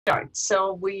Start.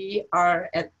 So we are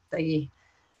at the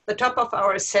top of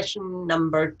our session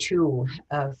number 2,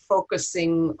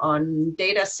 focusing on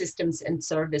data systems and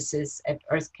services at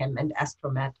EarthChem and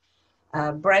Astromat.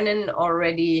 Brennan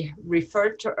already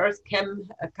referred to EarthChem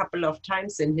a couple of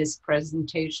times in his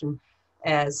presentation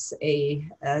as a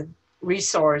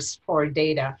resource for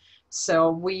data. So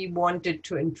we wanted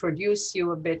to introduce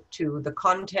you a bit to the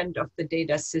content of the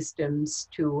data systems,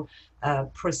 to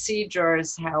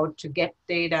procedures, how to get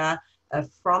data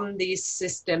from these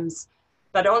systems,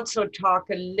 but also talk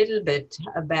a little bit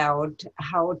about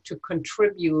how to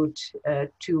contribute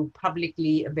to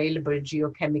publicly available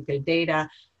geochemical data.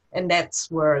 And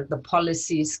that's where the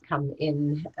policies come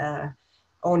in,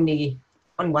 only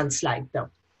on one slide though.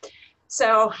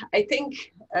 So I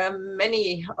think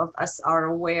many of us are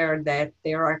aware that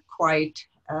there are quite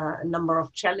a number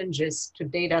of challenges to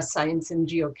data science and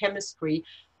geochemistry.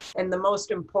 And the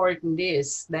most important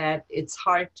is that it's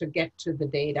hard to get to the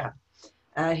data.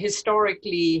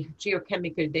 Historically,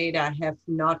 geochemical data have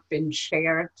not been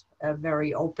shared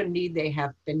very openly. They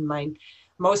have been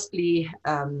mostly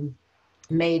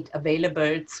made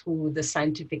available through the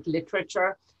scientific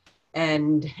literature,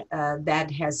 and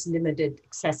that has limited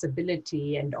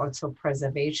accessibility and also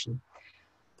preservation.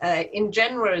 In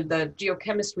general, the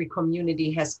geochemistry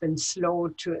community has been slow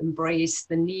to embrace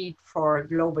the need for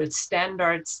global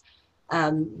standards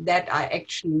that are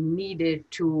actually needed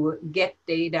to get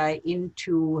data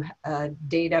into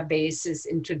databases,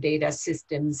 into data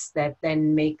systems that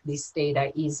then make these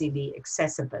data easily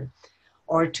accessible,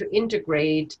 or to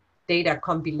integrate data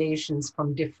compilations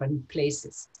from different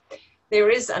places. There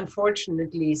is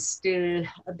unfortunately still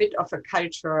a bit of a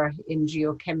culture in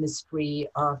geochemistry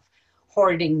of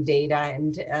hoarding data,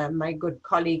 and my good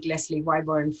colleague Leslie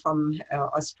Wyborn from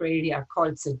Australia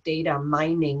calls it data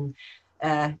mining,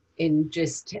 in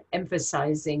just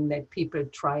emphasizing that people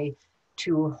try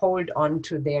to hold on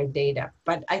to their data.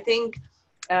 But I think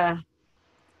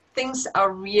things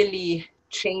are really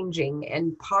changing,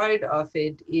 and part of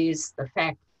it is the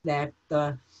fact that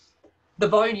the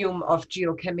volume of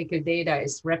geochemical data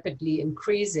is rapidly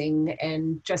increasing,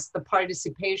 and just the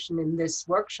participation in this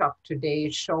workshop today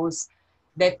shows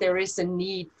that there is a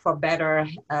need for better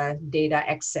data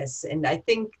access. And I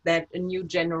think that a new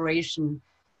generation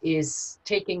is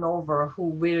taking over who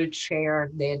will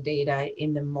share their data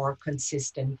in a more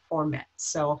consistent format.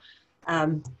 So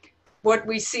what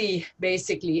we see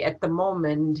basically at the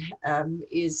moment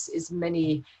is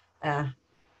many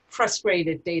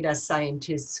frustrated data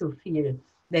scientists who feel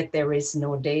that there is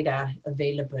no data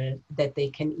available that they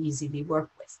can easily work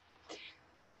with.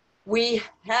 We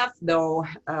have, though,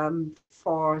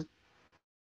 for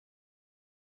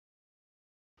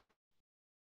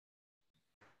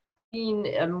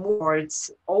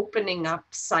towards opening up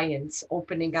science,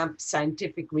 opening up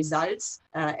scientific results.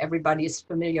 Everybody is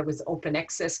familiar with open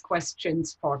access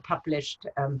questions for published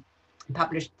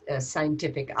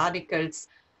scientific articles.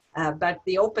 But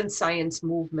the open science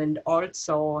movement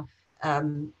also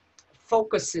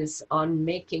focuses on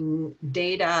making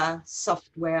data,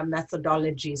 software,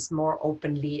 methodologies more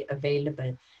openly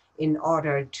available in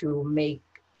order to make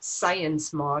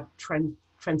science more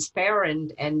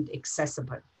transparent and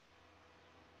accessible.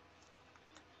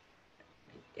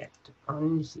 Get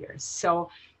on here. So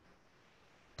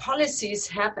policies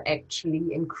have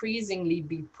actually increasingly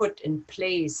been put in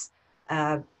place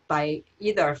by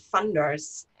either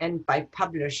funders and by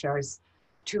publishers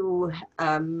to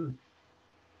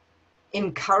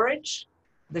encourage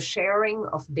the sharing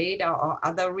of data or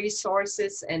other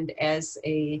resources. And as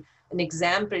an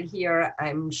example here,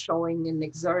 I'm showing an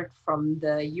excerpt from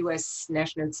the US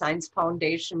National Science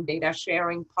Foundation data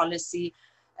sharing policy,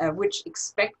 which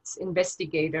expects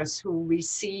investigators who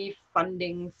receive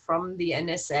funding from the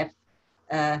NSF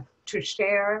to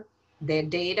share their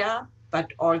data, but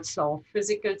also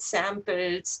physical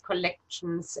samples,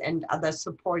 collections, and other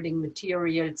supporting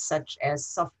materials such as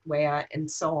software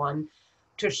and so on,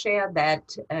 to share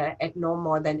that at no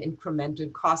more than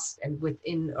incremental cost and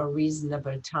within a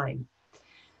reasonable time.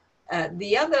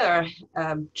 The other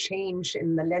change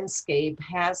in the landscape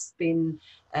has been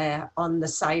on the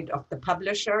side of the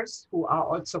publishers, who are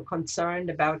also concerned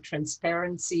about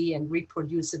transparency and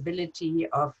reproducibility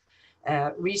of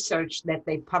research that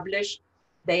they publish.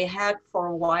 They had for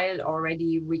a while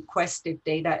already requested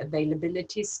data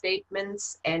availability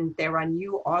statements, and there are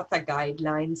new author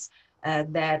guidelines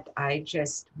that I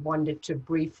just wanted to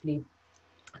briefly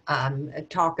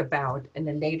talk about in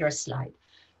a later slide.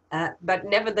 But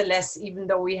nevertheless, even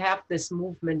though we have this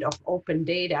movement of open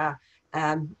data,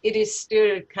 it is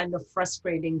still kind of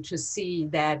frustrating to see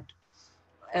that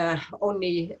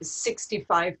only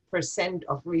 65%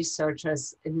 of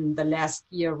researchers in the last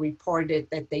year reported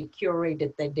that they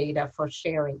curated their data for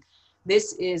sharing.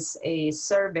 This is a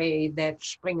survey that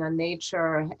Springer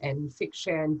Nature and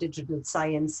Figshare and Digital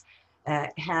Science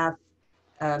have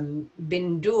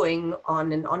been doing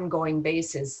on an ongoing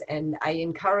basis. And I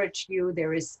encourage you,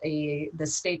 there is the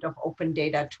State of Open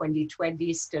Data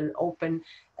 2020 still open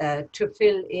to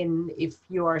fill in if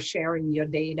you are sharing your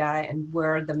data and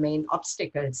where the main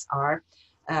obstacles are.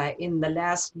 In the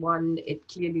last one, it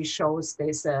clearly shows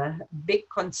there's a big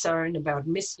concern about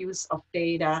misuse of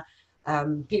data.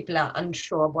 People are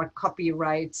unsure what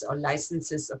copyrights or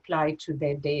licenses apply to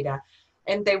their data.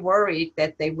 And they worried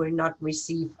that they will not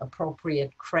receive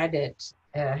appropriate credit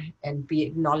and be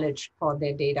acknowledged for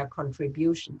their data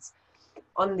contributions.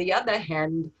 On the other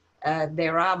hand,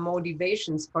 there are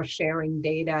motivations for sharing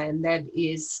data, and that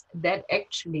is that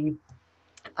actually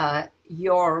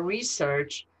your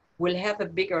research will have a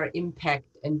bigger impact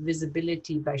and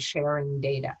visibility by sharing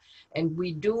data. And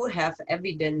we do have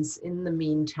evidence in the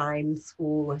meantime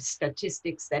through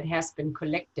statistics that has been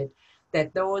collected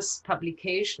that those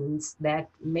publications that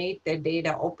made their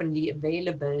data openly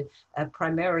available,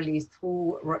 primarily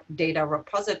through data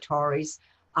repositories,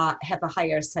 have a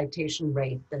higher citation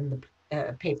rate than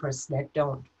the papers that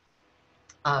don't.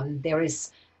 There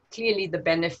is clearly the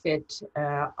benefit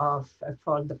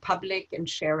for the public in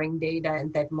sharing data,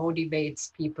 and that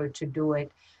motivates people to do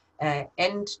it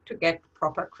and to get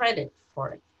proper credit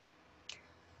for it.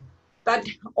 But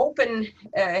open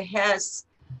has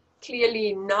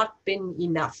clearly not been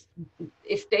enough.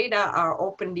 If data are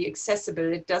openly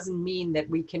accessible, it doesn't mean that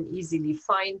we can easily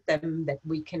find them, that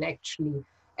we can actually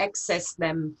access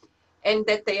them, and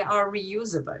that they are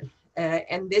reusable.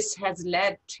 And this has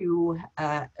led to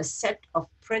a set of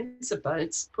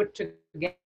principles put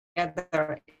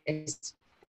together as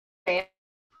FAIR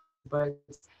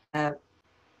principles,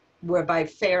 whereby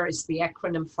FAIR is the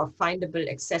acronym for findable,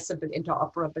 accessible,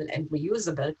 interoperable, and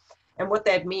reusable. And what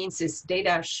that means is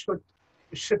data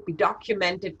should be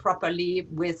documented properly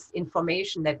with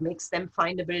information that makes them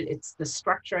findable. The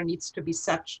structure needs to be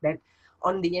such that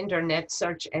on the internet,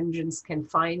 search engines can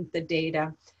find the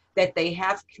data, that they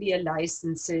have clear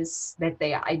licenses, that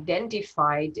they are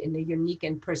identified in a unique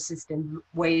and persistent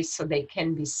way so they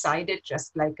can be cited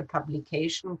just like a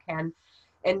publication can,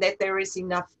 and that there is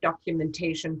enough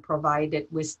documentation provided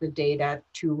with the data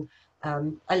to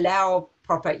allow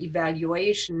proper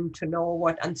evaluation, to know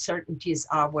what uncertainties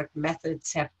are, what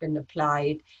methods have been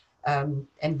applied,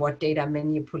 and what data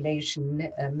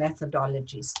manipulation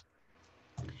methodologies.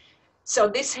 So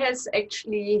this has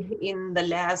actually, in the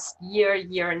last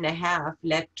year and a half,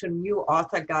 led to new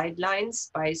author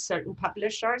guidelines by certain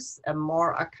publishers.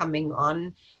 More are coming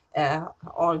on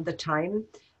all the time.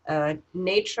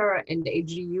 Nature and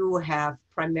AGU have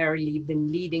primarily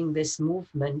been leading this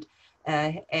movement.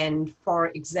 And for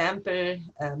example,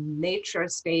 Nature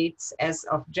states as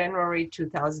of January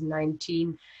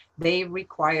 2019, they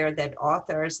require that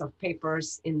authors of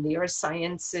papers in the earth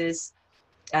sciences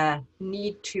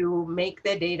need to make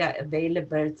their data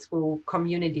available through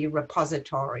community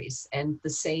repositories. And the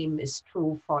same is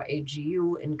true for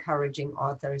AGU, encouraging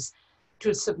authors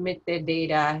to submit their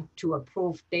data to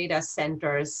approved data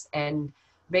centers, and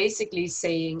basically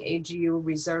saying AGU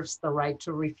reserves the right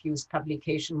to refuse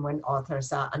publication when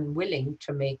authors are unwilling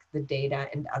to make the data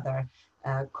and other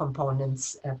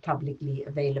components publicly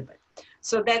available.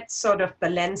 So that's sort of the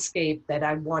landscape that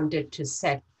I wanted to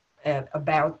set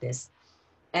about this.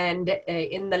 And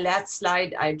in the last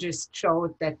slide, I just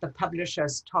showed that the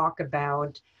publishers talk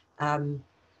about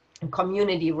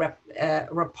community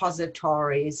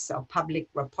repositories or public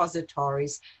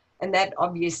repositories. And that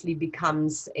obviously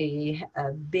becomes a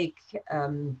big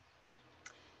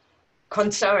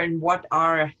concern. What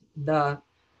are the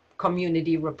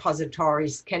community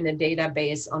repositories? Can a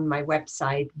database on my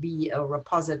website be a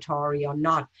repository or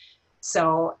not?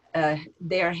 So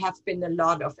there have been a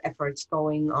lot of efforts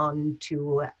going on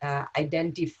to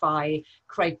identify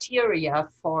criteria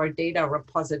for data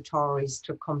repositories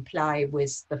to comply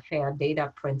with the FAIR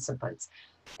data principles.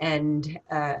 And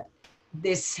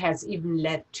this has even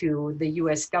led to the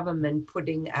US government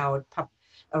putting out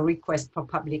a request for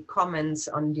public comments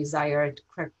on desired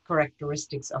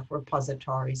characteristics of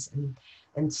repositories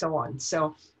and so on.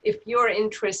 So if you're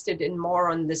interested in more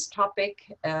on this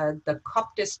topic, the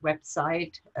COPTIS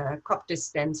website, COPTIS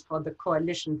stands for the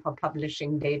Coalition for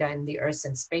Publishing Data in the Earth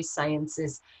and Space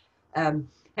Sciences,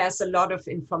 has a lot of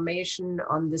information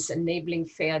on this Enabling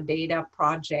Fair Data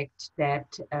project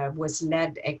that was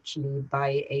led actually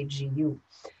by AGU.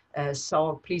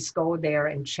 So please go there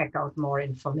and check out more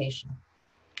information.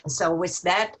 So with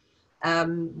that,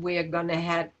 we're going to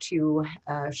head to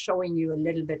showing you a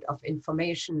little bit of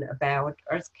information about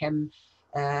EarthChem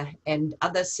and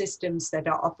other systems that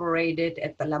are operated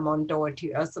at the Lamont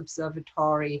Doherty Earth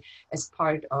Observatory as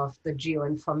part of the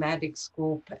geoinformatics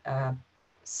group.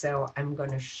 So I'm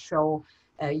going to show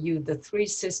you the three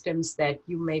systems that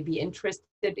you may be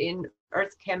interested in.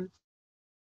 EarthChem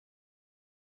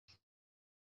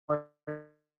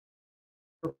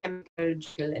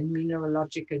chemical and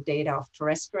mineralogical data of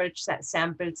terrestrial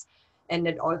samples, and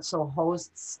it also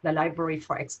hosts the library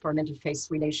for experimental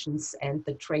phase relations and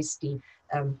the trace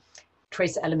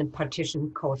element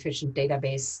partition coefficient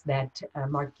database that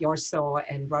Mark Yorso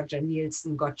and Roger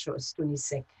Nielsen Gotcho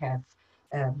Stunisek have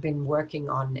been working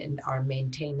on and are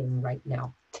maintaining right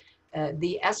now.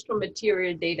 The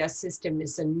astromaterial data system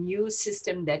is a new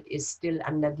system that is still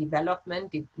under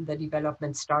development. The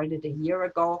development started a year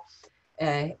ago.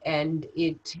 And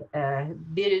it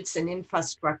builds an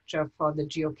infrastructure for the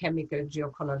geochemical,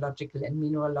 geochronological, and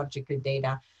mineralogical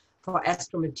data for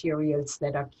astromaterials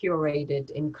that are curated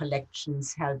in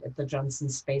collections held at the Johnson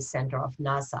Space Center of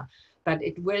NASA. But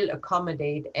it will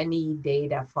accommodate any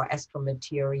data for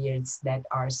astromaterials that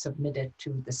are submitted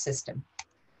to the system.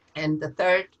 And the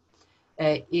third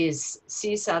is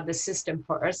CISA, the System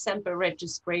for Earth Sample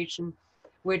Registration,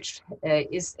 which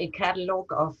is a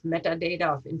catalog of metadata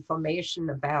of information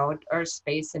about Earth,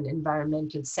 space, and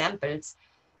environmental samples,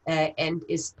 and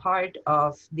is part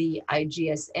of the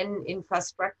IGSN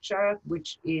infrastructure,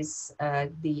 which is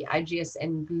the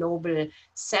IGSN Global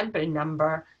Sample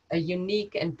Number, a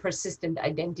unique and persistent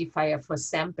identifier for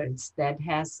samples that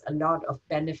has a lot of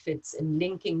benefits in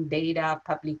linking data,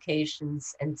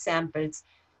 publications, and samples,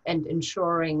 and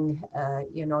ensuring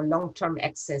long-term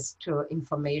access to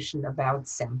information about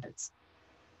samples.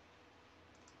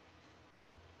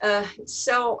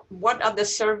 So what are the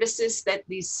services that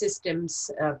these systems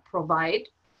provide?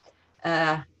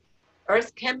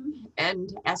 EarthChem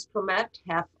and Astromat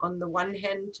have, on the one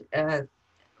hand,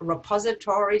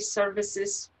 repository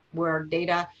services where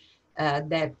data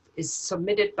that is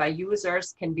submitted by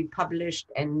users can be published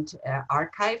and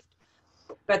archived.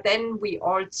 But then we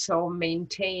also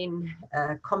maintain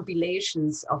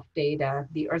compilations of data,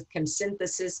 the EarthChem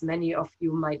synthesis. Many of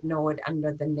you might know it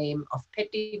under the name of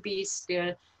PetDB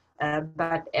still,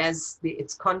 but as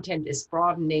its content is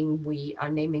broadening, we are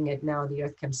naming it now the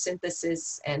EarthChem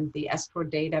synthesis and the Astro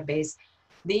database.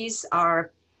 These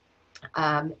are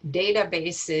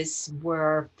databases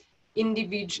where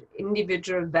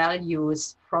individual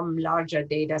values from larger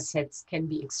data sets can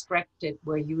be extracted,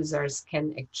 where users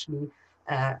can actually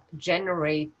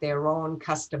generate their own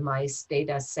customized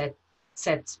data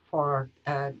sets for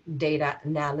data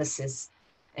analysis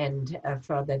and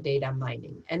further data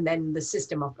mining. And then the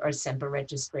system of Earth sample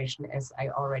registration, as I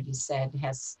already said,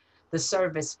 has the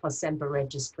service for sample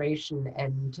registration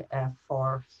and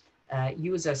for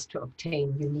users to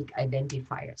obtain unique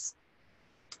identifiers.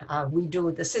 We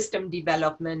do the system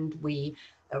development, we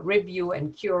review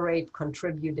and curate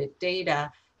contributed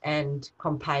data, and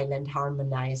compile and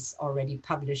harmonize already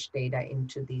published data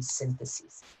into these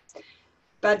syntheses.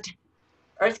 But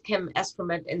EarthChem,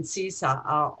 Astromat, and CISA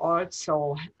are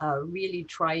also really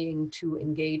trying to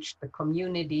engage the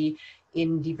community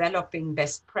in developing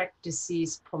best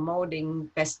practices, promoting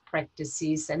best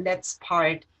practices, and that's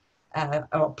part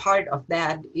of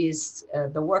that is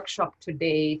the workshop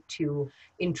today to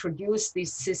introduce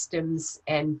these systems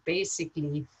and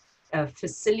basically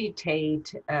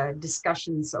facilitate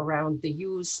discussions around the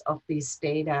use of these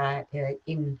data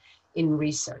in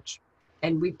research.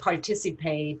 And we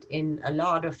participate in a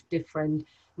lot of different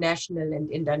national and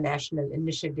international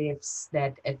initiatives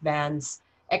that advance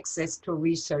access to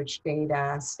research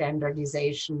data,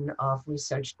 standardization of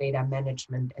research data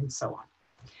management, and so on.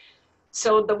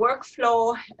 So the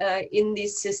workflow in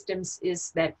these systems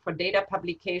is that for data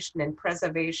publication and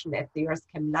preservation at the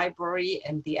EarthChem library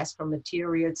and the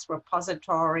Astromaterials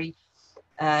repository,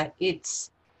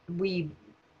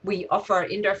 we offer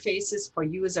interfaces for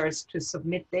users to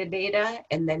submit their data,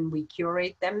 and then we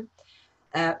curate them.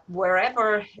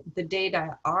 Wherever the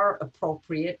data are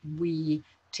appropriate, we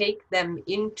take them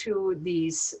into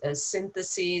these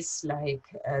syntheses like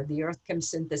the EarthChem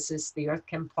synthesis, the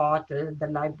EarthChem portal, the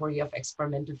library of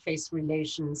experimental phase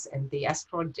relations, and the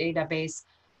Astro database,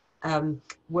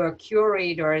 where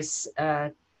curators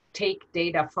take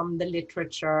data from the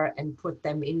literature and put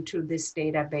them into this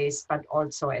database, but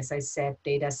also, as I said,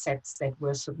 data sets that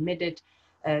were submitted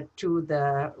to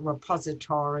the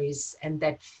repositories and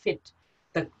that fit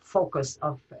the focus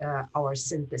of our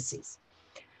syntheses.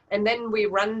 And then we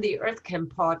run the EarthChem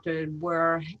portal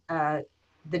where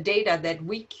the data that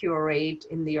we curate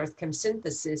in the EarthChem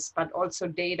synthesis, but also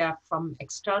data from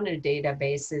external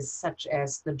databases such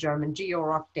as the German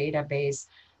GeoRock database,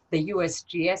 the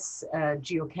USGS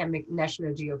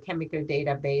National Geochemical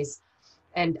Database,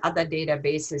 and other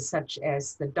databases such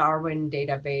as the Darwin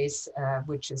database,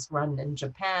 which is run in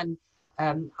Japan,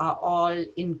 are all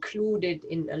included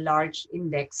in a large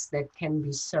index that can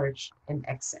be searched and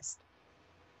accessed.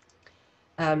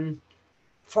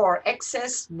 For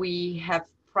access, we have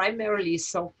primarily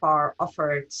so far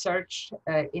offered search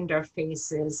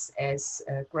interfaces as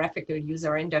graphical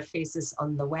user interfaces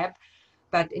on the web,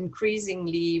 but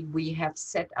increasingly we have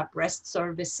set up REST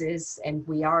services, and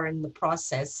we are in the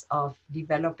process of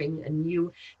developing a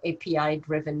new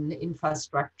API-driven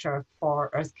infrastructure for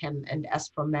EarthChem and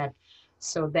Astromat,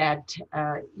 so that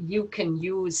you can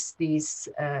use these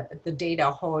the data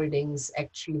holdings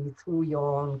actually through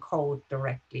your own code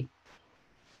directly.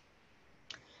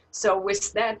 So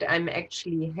with that, I'm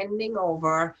actually handing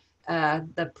over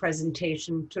the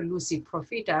presentation to Lucy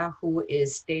Profeta, who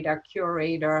is data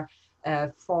curator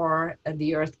for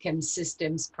the EarthChem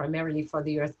systems, primarily for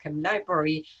the EarthChem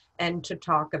library, and to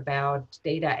talk about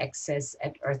data access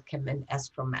at EarthChem and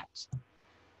Astromat.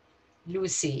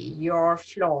 Lucy, your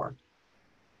floor.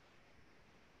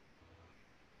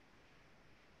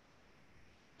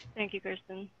 Thank you,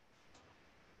 Kerstin.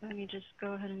 Let me just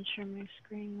go ahead and share my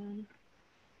screen then.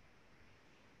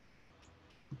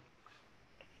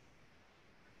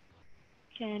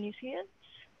 Can you see it?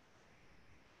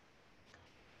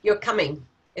 You're coming.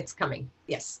 It's coming.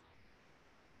 Yes.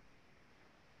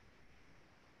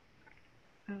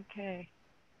 Okay.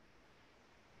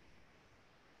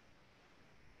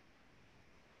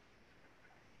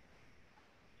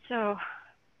 So,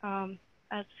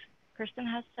 as Kerstin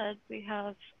has said, we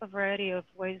have a variety of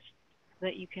ways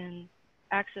that you can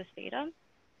access data,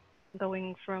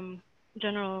 going from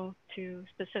general to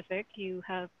specific. You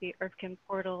have the EarthChem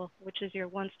portal, which is your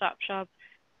one-stop shop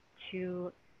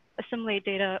to assimilate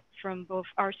data from both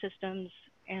our systems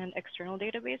and external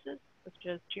databases, such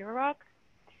as GeoRock.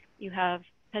 You have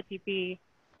PetDB,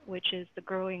 which is the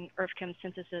growing EarthChem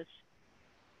synthesis,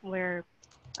 where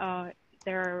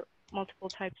there are multiple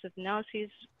types of analyses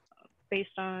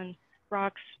based on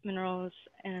rocks, minerals,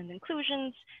 and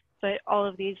inclusions, but all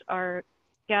of these are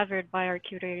gathered by our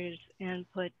curators and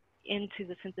put into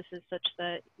the synthesis such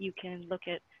that you can look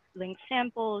at linked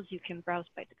samples, you can browse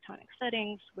by tectonic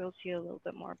settings. We'll see a little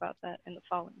bit more about that in the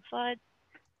following slides.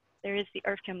 There is the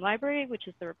EarthChem library, which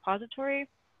is the repository.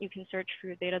 You can search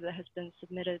for data that has been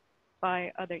submitted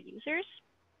by other users.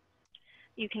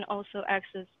 You can also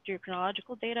access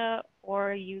geochronological data,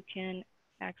 or you can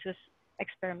access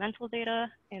experimental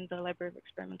data in the Library of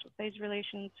Experimental Phase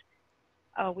Relations.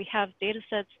 We have data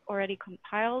sets already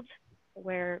compiled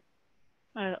where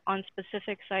on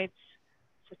specific sites,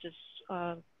 such as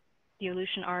the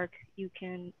Aleutian Arc, you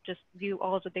can just view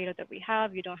all of the data that we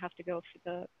have. You don't have to go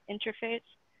through the interface.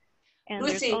 And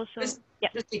Lucy, there's also,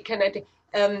 Lucy, can I,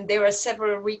 there are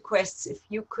several requests if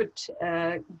you could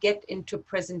get into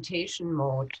presentation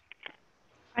mode.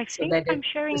 I think I'm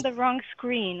sharing the wrong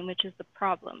screen, which is the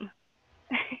problem.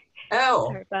 Oh.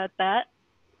 Sorry about that.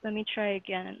 Let me try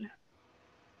again.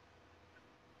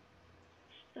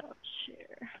 Stop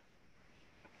share.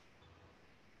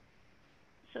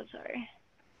 So sorry.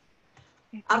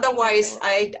 Otherwise,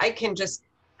 I can just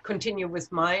continue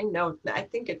with mine. No, I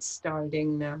think it's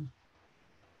starting now.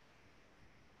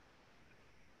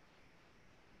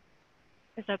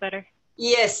 Is that better?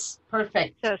 Yes,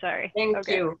 perfect. So sorry. Thank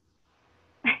you.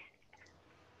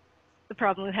 The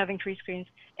problem with having 3 screens.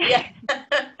 Yeah.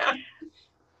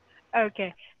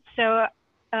 Okay, so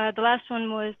the last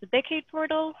one was the Decade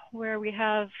portal, where we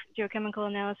have geochemical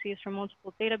analyses from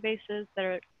multiple databases that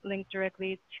are linked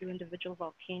directly to individual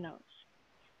volcanoes.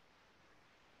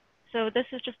 So this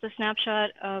is just a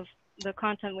snapshot of the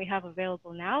content we have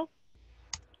available now.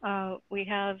 We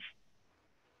have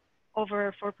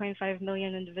over 4.5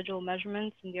 million individual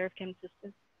measurements in the EarthChem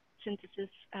synthesis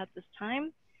at this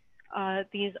time.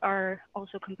 These are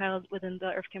also compiled within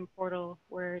the EarthChem portal,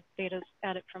 where data is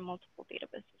added from multiple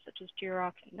databases such as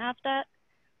GeoRock and NavDat.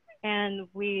 And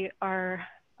we are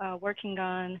working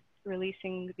on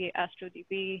releasing the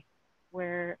AstroDB,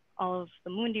 where all of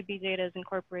the MoonDB data is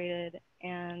incorporated,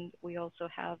 and we also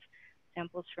have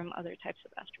samples from other types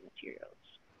of astromaterials.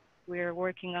 We're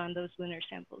working on those lunar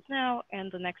samples now, and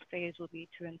the next phase will be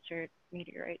to insert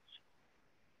meteorites.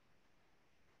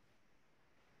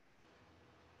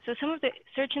 So some of the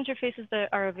search interfaces that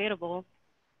are available,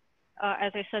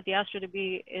 as I said, the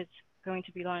AstroDB is going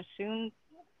to be launched soon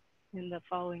in the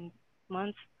following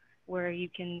month. where you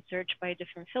can search by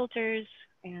different filters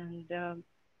and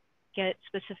get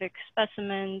specific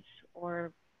specimens,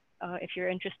 or if you're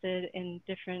interested in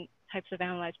different types of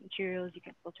analyzed materials, you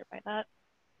can filter by that.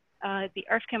 The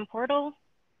EarthChem portal,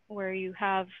 where you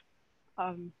have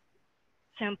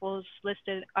samples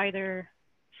listed either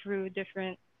through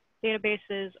different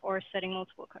databases or setting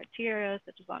multiple criteria,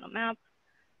 such as on a map,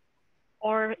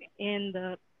 or in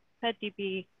the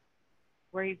PetDB,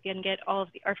 where you can get all of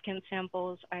the EarthChem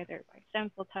samples either by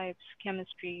sample types,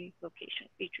 chemistry, location,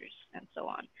 features, and so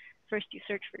on. First, you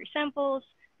search for your samples,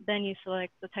 then you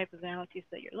select the type of analyses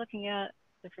that you're looking at,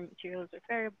 different materials or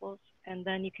variables, and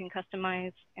then you can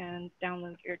customize and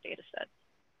download your data set.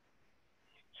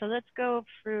 So let's go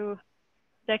through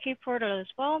Decade Portal as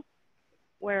well,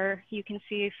 where you can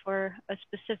see for a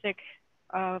specific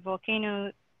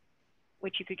volcano,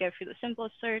 which you could get through the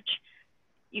simplest search,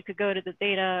 you could go to the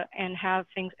data and have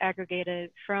things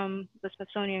aggregated from the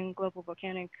Smithsonian Global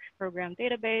Volcanic Program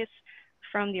database,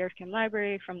 from the EarthChem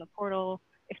library, from the portal,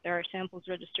 if there are samples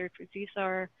registered for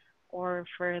CSAR, or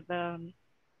for the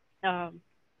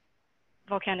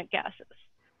volcanic gases.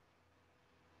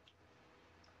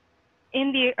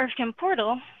 In the EarthChem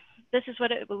portal, this is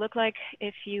what it would look like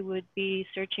if you would be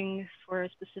searching for a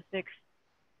specific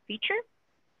feature.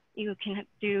 You can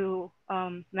do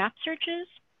map searches,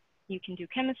 you can do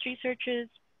chemistry searches,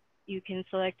 you can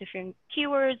select different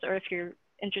keywords, or if you're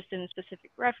interested in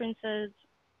specific references,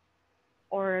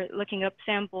 or looking up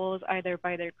samples either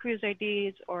by their cruise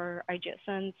IDs or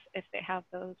IGSNs if they have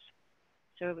those.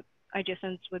 So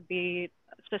IGSNs would be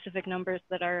specific numbers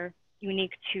that are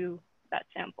unique to that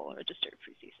sample registered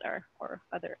for CSAR or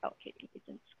other allocating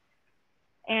agents.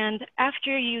 And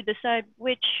after you decide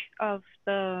which of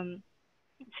the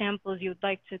samples you'd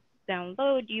like to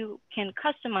download, you can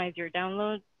customize your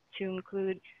download to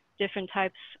include different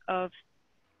types of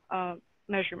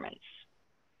measurements,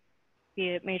 be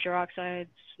it major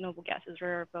oxides, noble gases,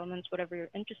 rare earth elements, whatever you're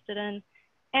interested in.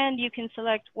 And you can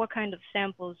select what kind of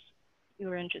samples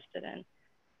you're interested in.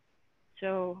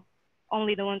 So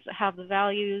only the ones that have the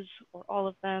values, or all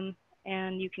of them,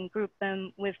 and you can group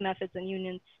them with methods and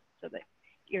unions so that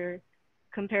you're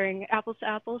comparing apples to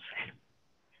apples.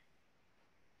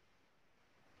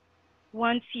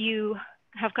 Once you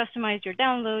have customized your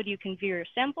download, you can view your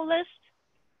sample list,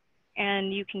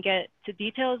 and you can get to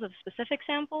details of specific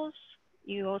samples.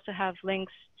 You also have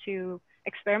links to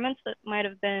experiments that might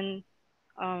have been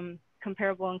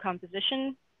comparable in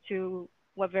composition to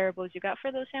what variables you got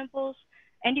for those samples.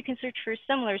 And you can search for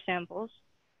similar samples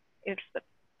if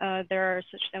there are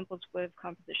such samples with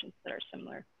compositions that are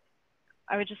similar.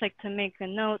 I would just like to make a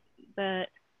note that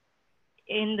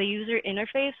in the user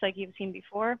interface, like you've seen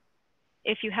before,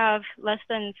 if you have less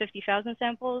than 50,000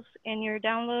 samples in your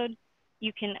download,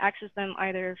 you can access them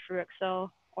either through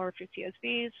Excel or through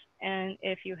CSVs. And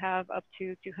if you have up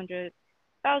to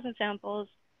 200,000 samples,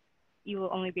 you will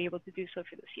only be able to do so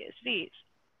through the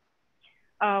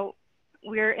CSVs.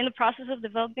 We're in the process of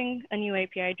developing a new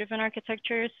API-driven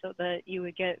architecture so that you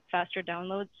would get faster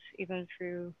downloads even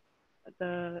through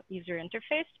the user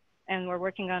interface. And we're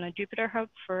working on a Jupyter Hub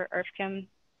for EarthChem,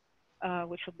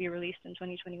 which will be released in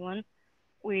 2021.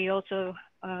 We also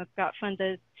got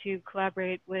funded to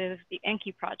collaborate with the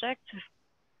Enki project,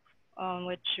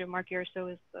 which Mark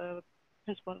Yerso is the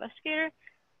principal investigator.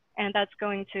 And that's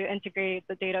going to integrate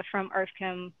the data from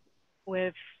EarthChem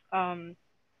with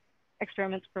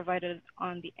experiments provided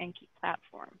on the Enki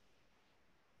platform.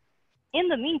 In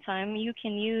the meantime, you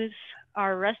can use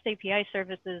our REST API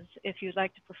services if you'd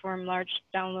like to perform large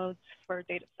downloads for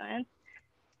data science.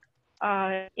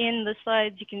 In the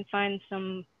slides, you can find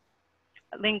some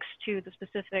links to the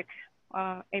specific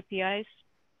APIs.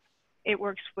 It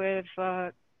works with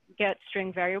get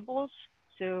string variables.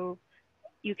 So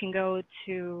you can go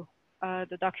to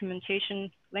the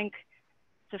documentation link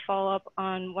to follow up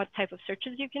on what type of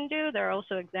searches you can do. There are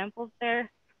also examples there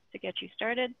to get you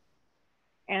started.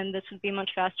 And this would be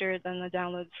much faster than the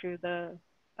download through the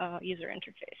user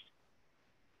interface.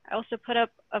 I also put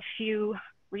up a few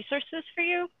resources for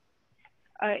you.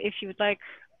 If you would like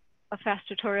a fast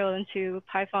tutorial into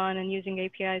Python and using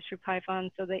APIs through Python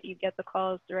so that you get the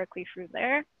calls directly through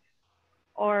there,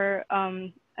 or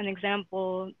an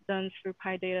example done through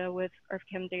PyData with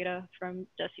EarthChem data from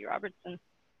Jesse Robertson.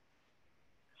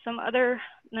 Some other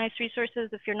nice resources,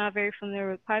 if you're not very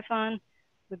familiar with Python,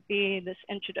 would be this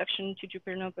introduction to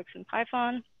Jupyter Notebooks in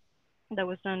Python that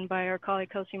was done by our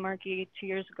colleague Kelsey Markey 2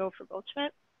 years ago for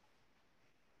Goldschmidt.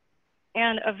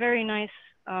 And a very nice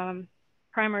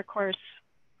primer course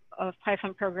of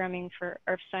Python programming for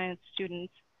earth science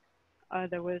students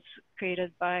that was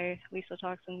created by Lisa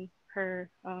Talks and her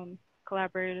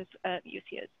collaborators at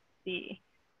UCSD.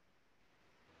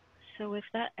 So with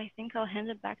that, I think I'll hand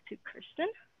it back to Kerstin.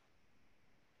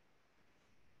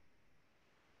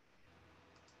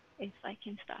 If I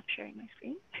can stop sharing my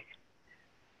screen.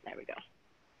 There we go.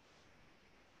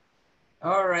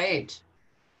 All right.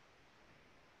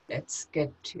 Let's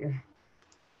get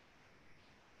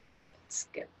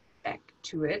back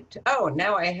to it. Oh,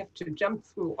 now I have to jump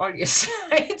through all your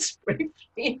slides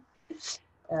briefly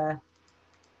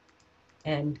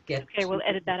and get. Okay, we'll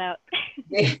edit that out.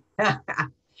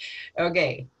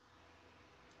 Okay.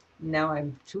 Now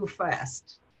I'm too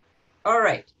fast. All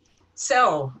right.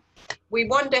 So we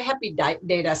want a happy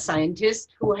data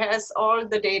scientist who has all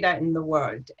the data in the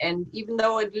world. And even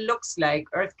though it looks like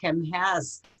EarthChem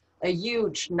has a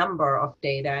huge number of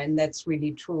data, and that's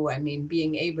really true. I mean,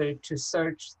 being able to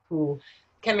search through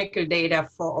chemical data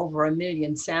for over 1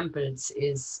 million samples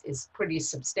is pretty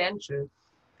substantial.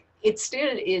 It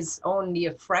still is only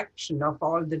a fraction of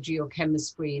all the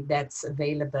geochemistry that's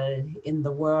available in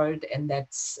the world, and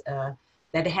that's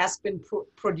that has been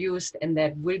produced and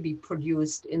that will be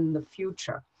produced in the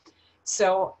future.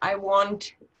 So I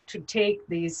want to take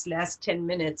these last 10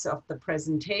 minutes of the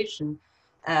presentation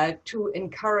to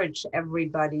encourage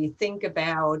everybody, think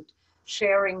about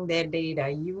sharing their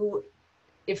data.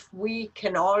 If we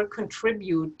can all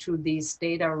contribute to these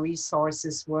data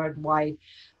resources worldwide,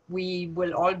 we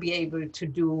will all be able to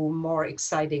do more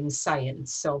exciting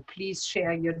science. So please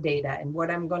share your data. And what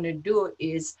I'm going to do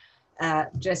is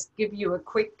just give you a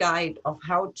quick guide of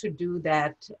how to do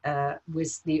that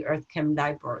with the EarthChem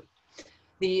library.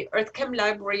 The EarthChem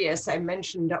library, as I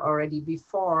mentioned already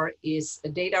before, is a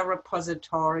data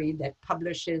repository that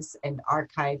publishes and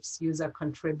archives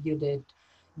user-contributed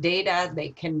data. They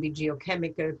can be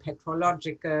geochemical,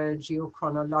 petrological,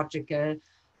 geochronological.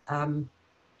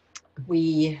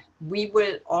 We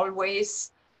will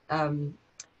always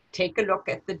take a look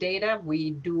at the data.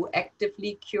 We do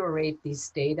actively curate these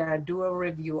data, do a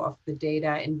review of the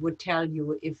data, and would tell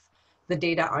you if the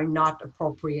data are not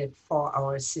appropriate for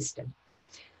our system.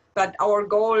 But our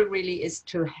goal really is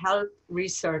to help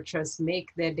researchers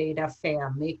make their data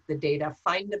fair, make the data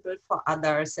findable for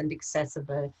others and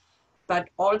accessible, but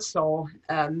also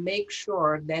make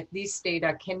sure that these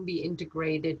data can be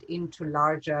integrated into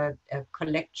larger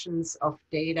collections of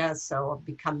data, so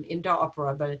become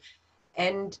interoperable,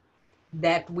 and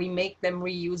that we make them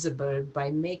reusable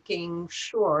by making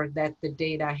sure that the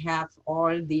data have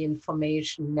all the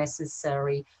information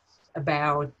necessary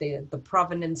about the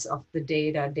provenance of the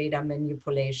data, data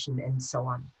manipulation, and so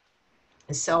on.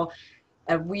 So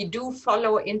we do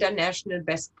follow international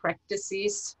best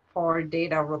practices for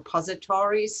data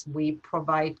repositories. We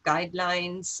provide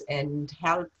guidelines and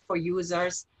help for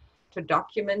users to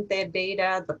document their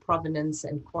data, the provenance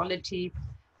and quality.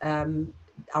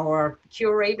 Our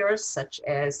curators, such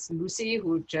as Lucy,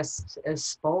 who just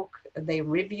spoke, they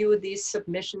review these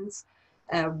submissions.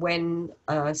 When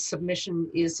a submission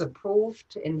is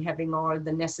approved and having all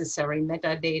the necessary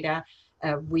metadata,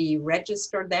 we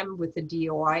register them with the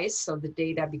DOI so the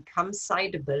data becomes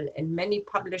citable, and many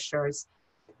publishers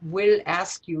will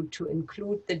ask you to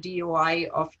include the DOI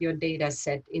of your data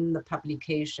set in the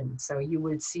publication. So you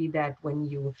will see that when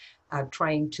you are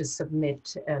trying to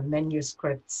submit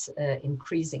manuscripts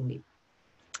increasingly.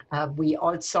 We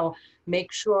also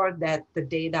make sure that the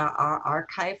data are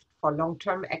archived for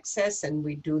long-term access, and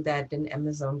we do that in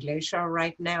Amazon Glacier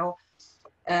right now.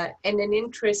 And an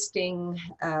interesting,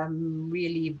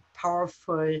 really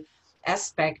powerful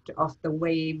aspect of the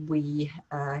way we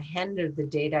handle the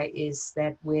data is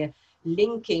that we're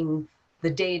linking the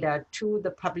data to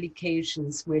the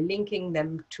publications, we're linking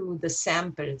them to the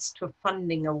samples, to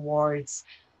funding awards,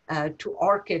 to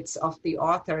orchids of the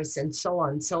authors, and so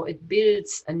on. So it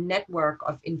builds a network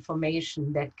of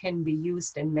information that can be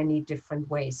used in many different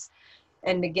ways.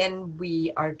 And again,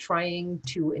 we are trying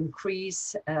to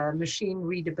increase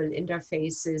machine-readable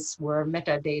interfaces where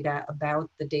metadata about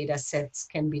the data sets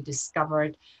can be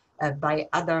discovered by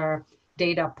other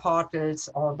data portals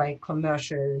or by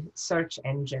commercial search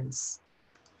engines.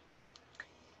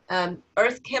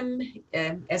 EarthChem,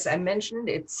 as I mentioned,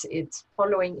 it's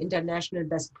following international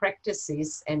best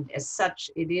practices, and as such,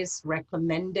 it is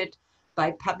recommended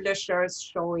by publishers,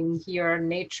 showing here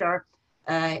Nature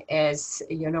as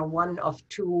one of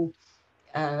two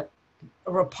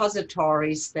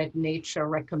repositories that Nature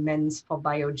recommends for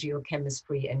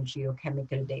biogeochemistry and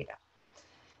geochemical data.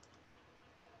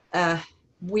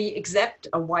 We accept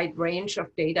a wide range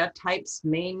of data types,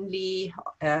 mainly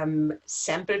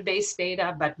sample-based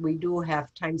data, but we do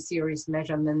have time series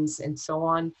measurements and so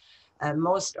on.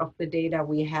 Most of the data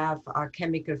we have are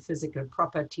chemical, physical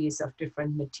properties of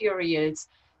different materials,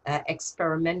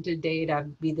 experimental data,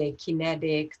 be they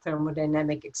kinetic,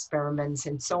 thermodynamic experiments,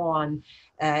 and so on.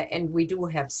 And we do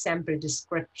have sample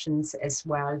descriptions as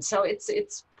well. So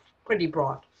it's pretty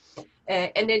broad.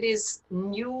 And it is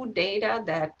new data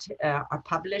that are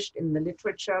published in the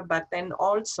literature, but then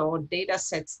also data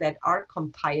sets that are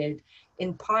compiled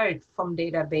in part from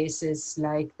databases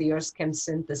like the EarthChem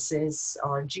synthesis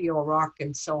or GeoRock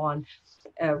and so on,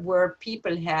 where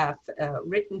people have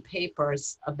written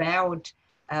papers about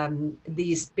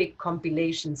these big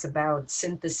compilations about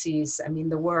syntheses. I mean,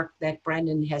 the work that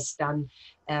Brennan has done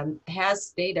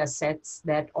has data sets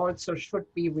that also should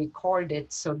be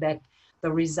recorded so that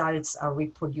the results are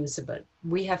reproducible.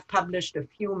 We have published a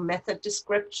few method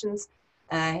descriptions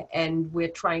and we're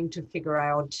trying to figure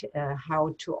out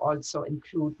how to also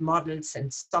include models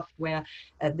and software.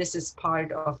 This is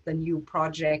part of the new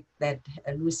project that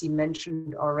Lucy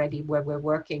mentioned already, where we're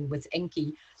working with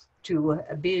Enki to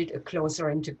build a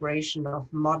closer integration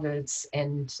of models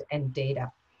and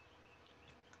data.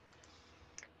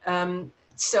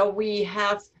 So we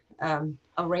have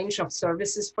a range of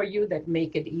services for you that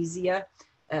make it easier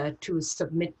to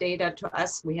submit data to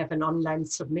us. We have an online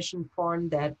submission form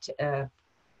that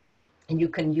you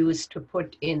can use to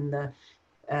put in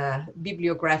the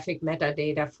bibliographic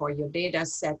metadata for your data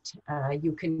set.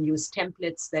 You can use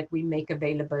templates that we make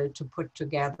available to put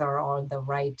together all the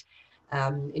right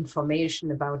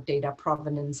information about data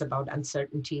provenance, about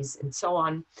uncertainties, and so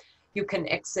on. You can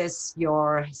access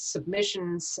your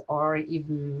submissions, or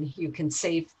even you can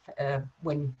save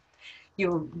when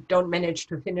you don't manage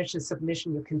to finish a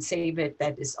submission, you can save it.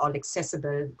 That is all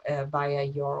accessible via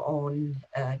your own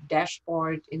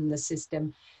dashboard in the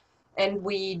system. And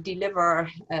we deliver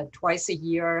twice a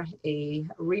year a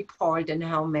report on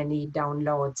how many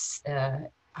downloads,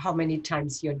 how many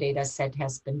times your data set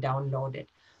has been downloaded.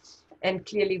 And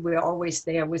clearly we're always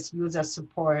there with user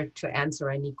support to answer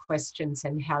any questions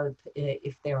and help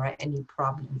if there are any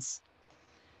problems.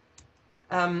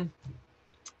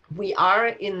 We are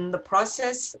in the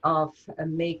process of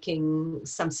making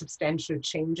some substantial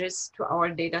changes to our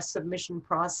data submission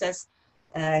process.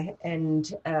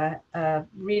 And a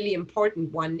really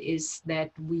important one is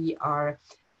that we are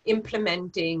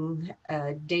implementing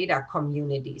data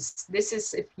communities. This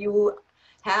is if you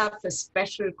have a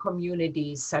special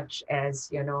community, such as,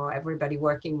 you know, everybody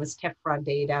working with tephra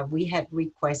data. We had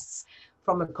requests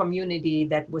from a community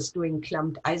that was doing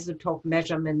clumped isotope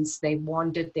measurements. They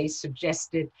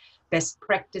suggested best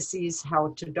practices,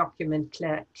 how to document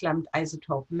clumped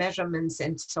isotope measurements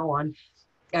and so on.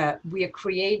 We are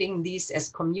creating these as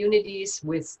communities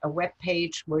with a web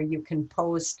page where you can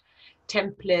post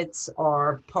templates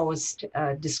or post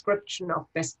a description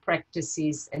of best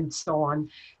practices and so on,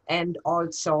 and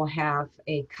also have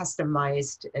a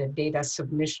customized data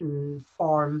submission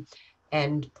form,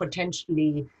 and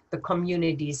potentially the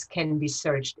communities can be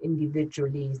searched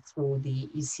individually through the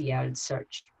ECL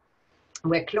search.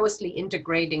 We're closely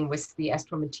integrating with the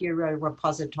Astromaterial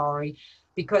repository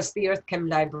because the EarthChem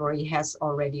library has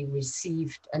already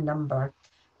received a number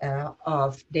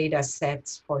of data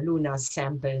sets for lunar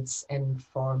samples and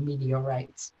for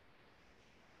meteorites.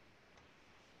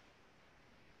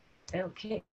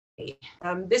 Okay,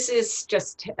 this is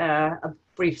just a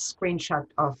brief screenshot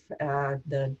of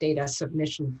the data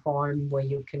submission form where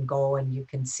you can go and you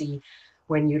can see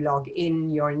when you log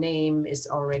in, your name is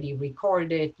already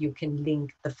recorded. You can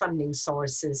link the funding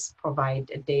sources, provide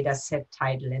a data set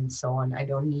title and so on. I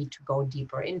don't need to go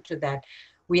deeper into that.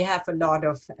 We have a lot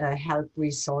of help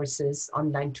resources,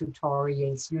 online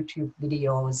tutorials, YouTube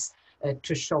videos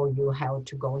to show you how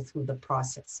to go through the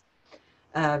process.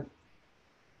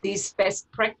 These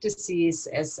best practices,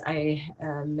 as I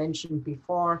mentioned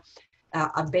before,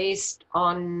 are based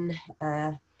on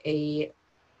an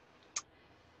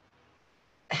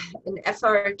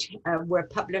effort where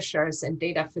publishers and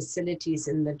data facilities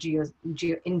in the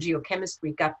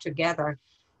geochemistry got together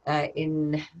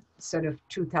in sort of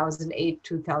 2008,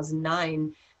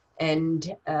 2009,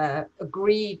 and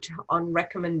agreed on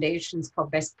recommendations for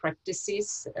best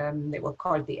practices. They were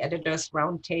called the Editors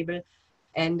Roundtable.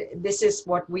 And this is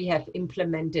what we have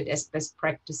implemented as best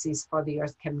practices for the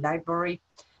EarthChem library.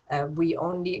 We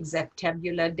only accept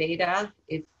tabular data.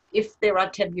 If there are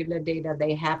tabular data,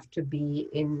 they have to be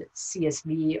in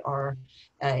CSV or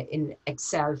in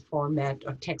Excel format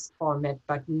or text format,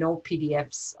 but no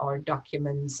PDFs or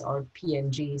documents or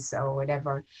PNGs or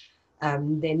whatever.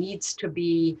 There needs to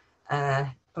be a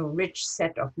rich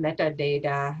set of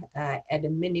metadata at a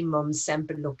minimum: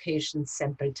 sample location,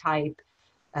 sample type,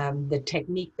 The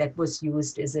technique that was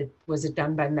used, was it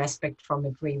done by mass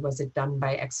spectrometry? Was it done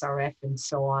by XRF and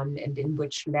so on? And in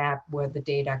which lab were the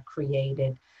data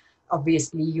created?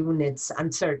 Obviously units,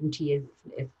 uncertainty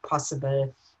if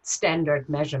possible, standard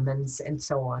measurements and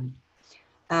so on.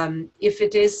 If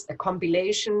it is a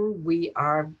compilation, we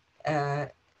are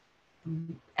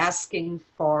asking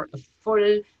for a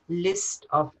full list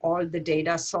of all the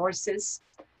data sources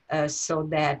so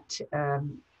that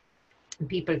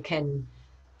people can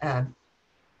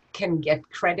get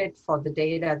credit for the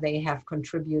data they have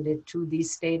contributed to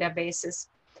these databases.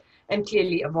 And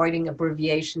clearly avoiding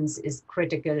abbreviations is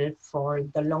critical for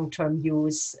the long-term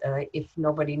use. If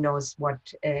nobody knows what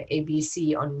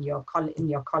ABC on in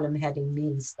your column heading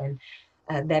means, then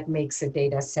that makes a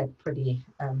data set pretty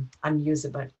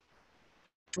unusable.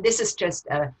 This is just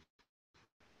a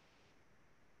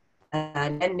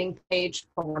landing page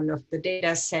for one of the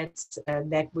data sets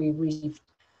that we received.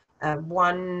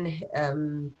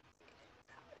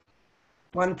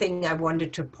 One thing I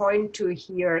wanted to point to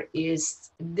here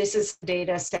is this is a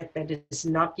data set that is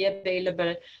not yet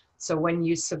available. So when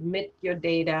you submit your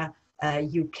data,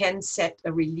 you can set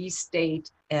a release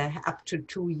date up to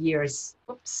 2 years,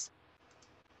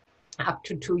 up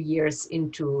to 2 years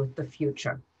into the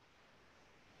future.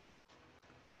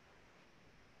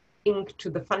 Link to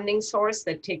the funding source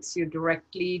that takes you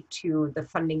directly to the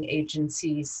funding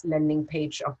agency's landing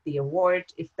page of the award,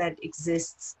 if that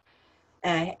exists.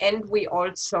 And we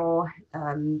also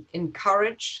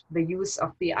encourage the use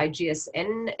of the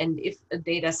IGSN, and if a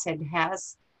data set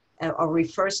has or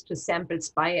refers to samples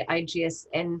by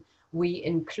IGSN, we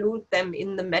include them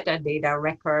in the metadata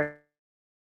record.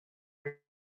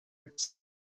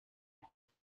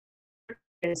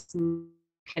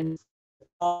 Can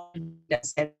all data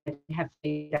set have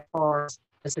data for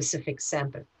a specific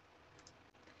sample.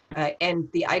 And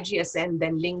the IGSN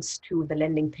then links to the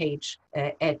landing page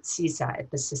at CISA,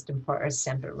 at the System for Earth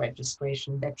Sample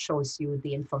Registration, that shows you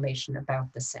the information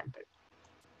about the sample.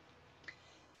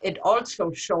 It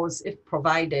also shows, if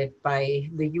provided by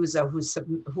the user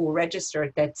who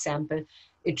registered that sample,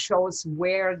 it shows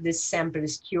where this sample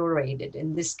is curated.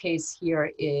 In this case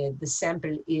here, the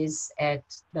sample is at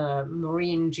the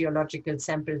Marine Geological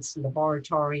Samples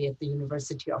Laboratory at the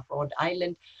University of Rhode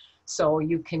Island. So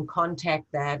you can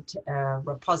contact that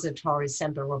repository,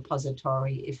 sample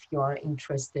repository, if you're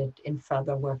interested in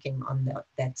further working on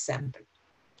that sample.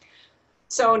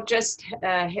 So just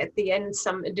at the end,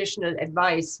 some additional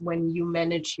advice when you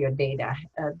manage your data.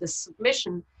 The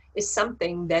submission is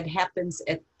something that happens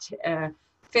at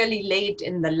fairly late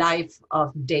in the life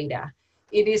of data.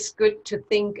 It is good to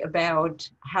think about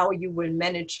how you will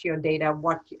manage your data,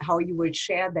 how you will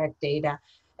share that data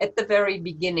at the very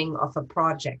beginning of a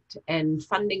project. And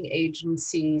funding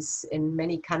agencies in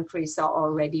many countries are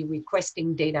already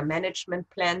requesting data management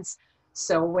plans.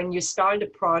 So when you start a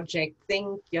project,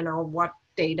 think, what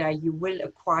data you will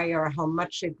acquire, how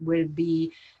much it will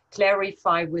be,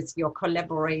 clarify with your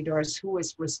collaborators who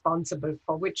is responsible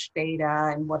for which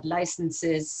data and what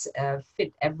licenses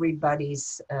fit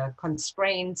everybody's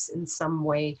constraints in some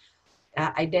way.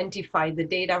 Identify the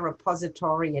data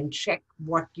repository and check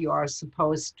what you are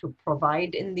supposed to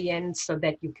provide in the end so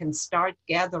that you can start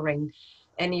gathering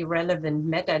any relevant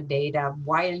metadata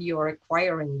while you're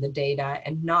acquiring the data,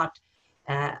 and not,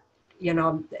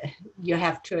 you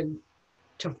have to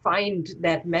find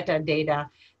that metadata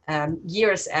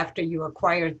years after you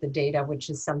acquired the data, which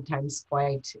is sometimes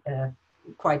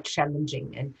quite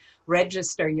challenging. And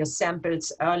register your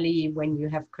samples early when you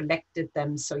have collected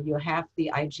them, so you have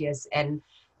the IGSN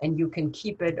and you can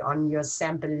keep it on your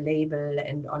sample label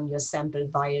and on your sample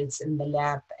vials in the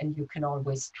lab, and you can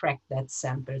always track that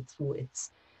sample through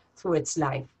its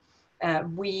life.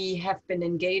 We have been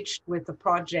engaged with the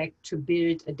project to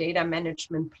build a data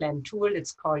management plan tool.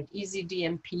 It's called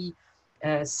EasyDMP.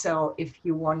 So if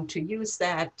you want to use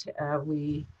that,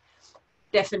 we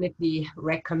definitely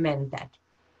recommend that.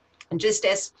 And just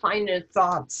as final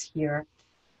thoughts here,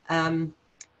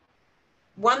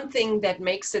 one thing that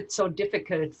makes it so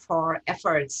difficult for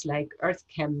efforts like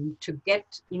EarthChem to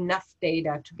get enough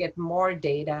data, to get more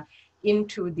data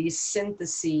into these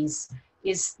syntheses,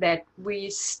 is that we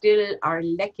still are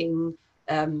lacking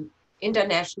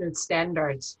international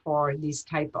standards for these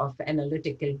type of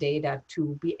analytical data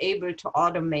to be able to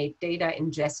automate data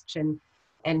ingestion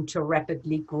and to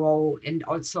rapidly grow, and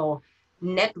also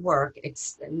network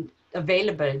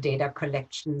available data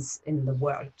collections in the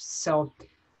world. So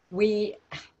we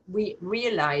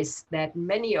realize that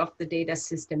many of the data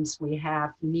systems we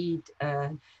have need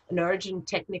an urgent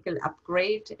technical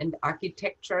upgrade and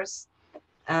architectures.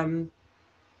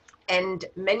 And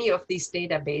many of these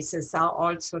databases are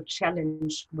also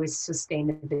challenged with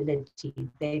sustainability.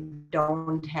 They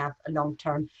don't have a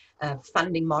long-term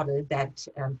funding model that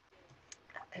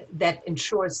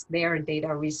ensures their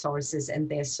data resources and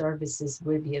their services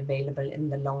will be available in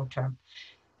the long term.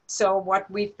 So what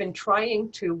we've been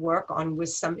trying to work on with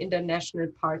some international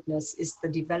partners is the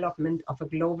development of a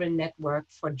global network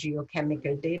for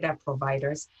geochemical data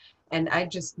providers. And I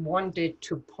just wanted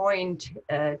to point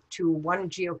to one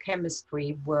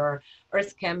geochemistry where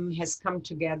EarthChem has come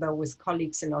together with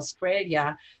colleagues in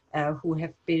Australia who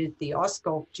have built the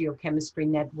OSCOPE geochemistry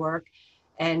network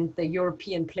and the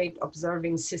European Plate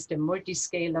Observing System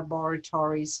multiscale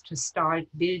laboratories to start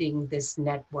building this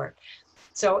network.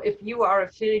 So if you are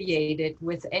affiliated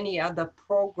with any other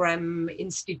program,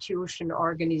 institution,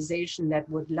 organization that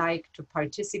would like to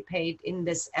participate in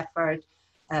this effort,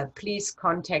 please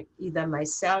contact either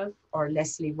myself or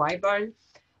Leslie Wyburn.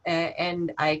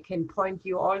 And I can point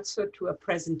you also to a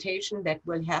presentation that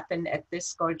will happen at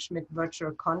this Goldschmidt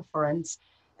Virtual Conference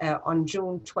on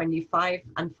June 25,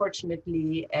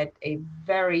 unfortunately at a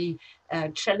very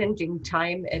challenging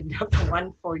time at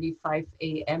 1:45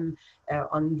 a.m.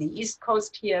 On the East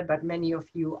Coast here, but many of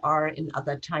you are in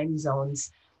other time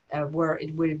zones where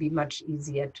it will be much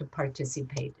easier to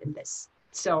participate in this.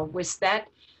 So with that,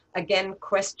 again,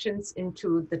 questions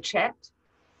into the chat.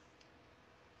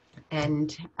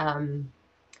 And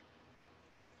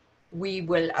we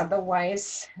will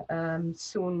otherwise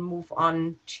soon move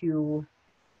on to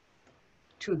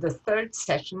the third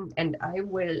session, and I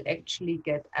will actually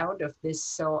get out of this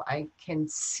so I can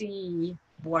see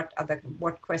what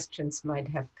questions might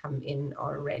have come in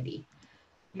already.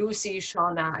 Lucy,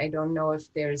 Shauna, I don't know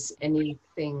if there's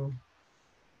anything.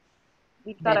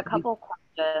 We've got a couple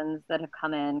questions that have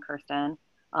come in, Kerstin.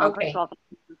 Okay. First of all,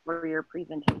 thank you for your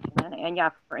presentation. And yeah,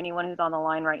 for anyone who's on the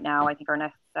line right now, I think our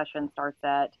next session starts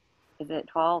at, is it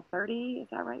 12:30? Is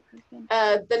that right, Kerstin?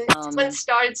 The next one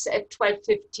starts at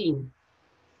 12:15.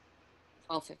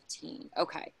 12:15.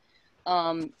 Okay.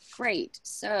 Great.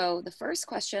 So the first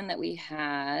question that we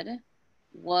had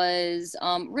was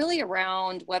really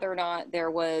around whether or not there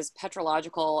was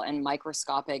petrological and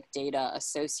microscopic data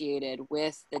associated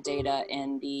with the data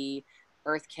in the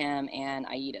EarthChem and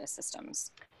AIDA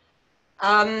systems.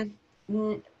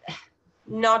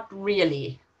 Not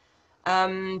really.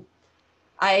 The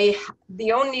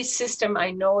only system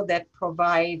I know that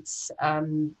provides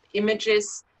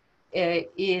images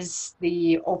is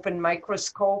the open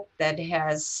microscope that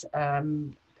has a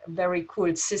very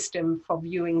cool system for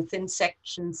viewing thin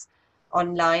sections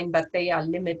online, but they are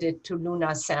limited to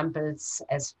lunar samples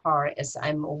as far as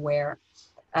I'm aware.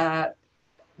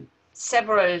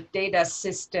 Several data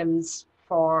systems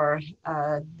for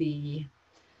the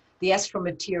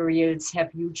astromaterials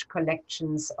have huge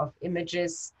collections of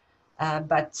images,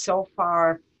 but so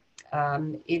far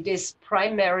it is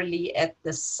primarily at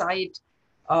the site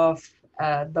of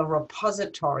the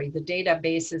repository. The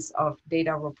databases of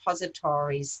data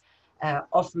repositories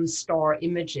often store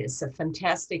images. A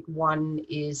fantastic one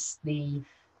is the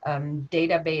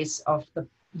database of the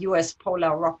US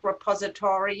Polar Rock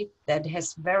Repository that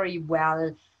has very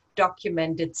well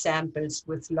documented samples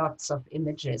with lots of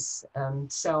images.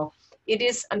 So it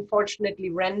is unfortunately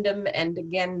random, and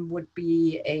again would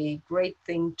be a great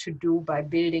thing to do by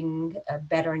building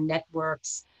better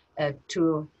networks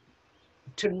to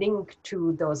link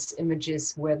to those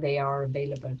images where they are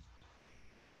available.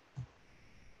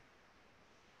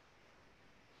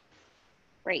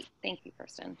 Great, thank you,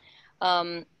 Kerstin.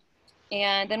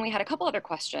 And then we had a couple other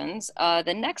questions.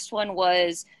 The next one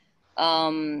was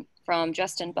from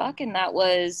Justin Buck, and that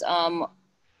was,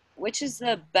 which is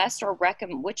the best or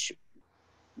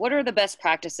what are the best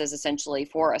practices essentially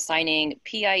for assigning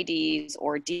PIDs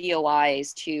or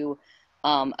DOIs to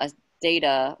a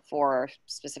data for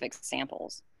specific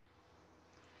samples?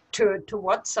 To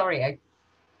what? Sorry.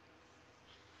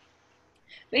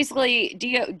 Basically,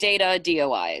 data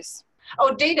DOIs.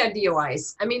 Oh, data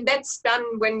DOIs. I mean, that's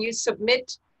done when you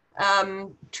submit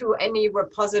to any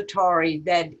repository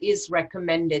that is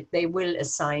recommended. They will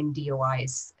assign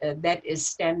DOIs. That is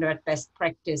standard best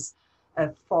practice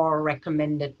for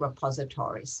recommended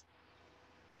repositories.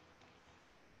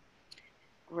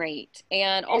 Great.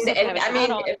 And also, I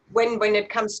mean, when it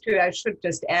comes to, I should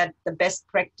just add, the best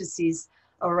practices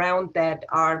around that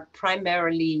are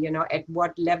primarily, you know, at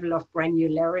what level of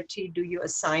granularity do you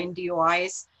assign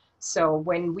DOIs? So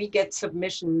when we get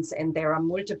submissions and there are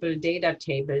multiple data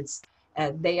tables,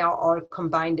 they are all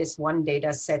combined as one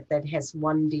data set that has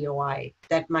one DOI.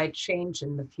 That might change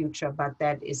in the future, but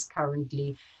that is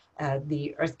currently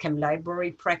the EarthChem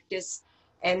library practice.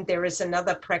 And there is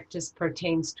another practice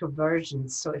pertains to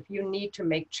versions. So if you need to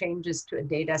make changes to a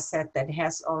data set that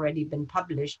has already been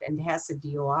published and has a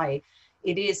DOI,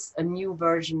 it is a new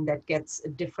version that gets a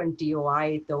different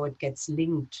DOI, though it gets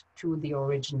linked to the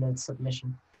original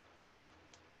submission.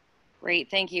 Great,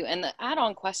 thank you. And the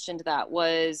add-on question to that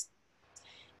was,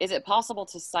 is it possible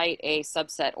to cite a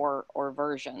subset or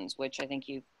versions, which I think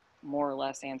you've more or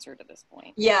less answered at this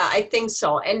point? Yeah, I think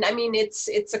so. And I mean,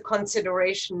 it's a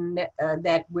consideration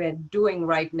that we're doing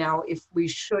right now if we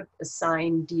should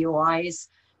assign DOIs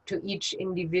to each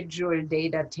individual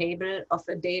data table of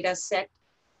a data set.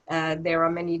 There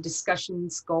are many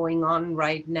discussions going on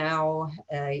right now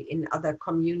in other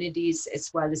communities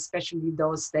as well, especially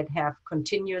those that have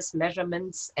continuous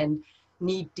measurements and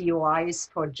need DOIs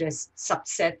for just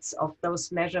subsets of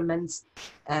those measurements,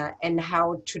 and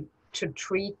how to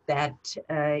treat that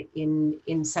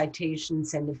in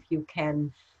citations, and if you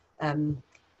can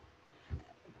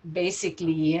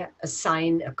basically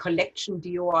assign a collection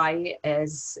DOI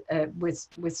as with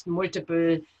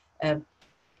multiple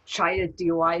child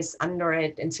DOIs under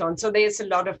it and so on. So there's a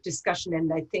lot of discussion,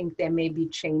 and I think there may be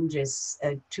changes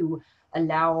to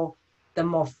allow the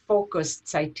more focused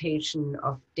citation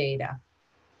of data.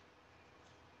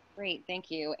 Great, thank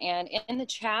you. And in the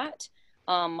chat,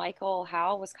 Michael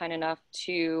Howe was kind enough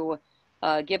to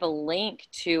give a link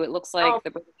to, it looks like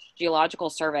the British Geological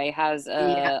Survey has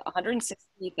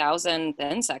 160,000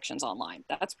 thin sections online.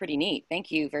 That's pretty neat.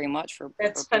 Thank you very much for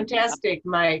That's fantastic,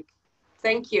 Mike.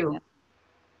 Thank you. Yeah.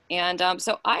 And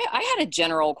so I had a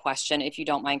general question, if you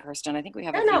don't mind, Kerstin. I think we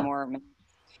have a few more minutes.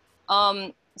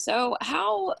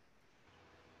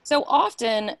 So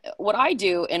often what I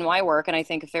do in my work, and I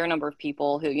think a fair number of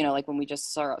people who, you know, like when we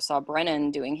just saw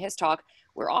Brennan doing his talk,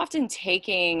 we're often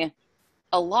taking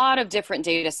a lot of different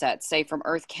data sets, say from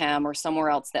EarthChem or somewhere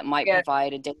else that might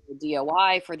provide a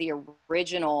DOI for the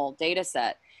original data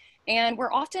set. And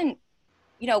we're often,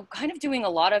 you know, kind of doing a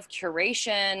lot of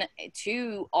curation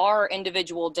to our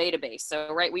individual database.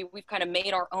 So, right, we've kind of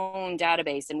made our own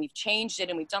database and we've changed it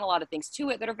and we've done a lot of things to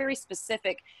it that are very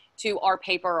specific to our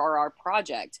paper or our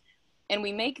project. And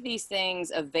we make these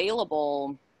things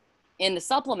available in the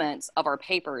supplements of our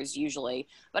papers usually.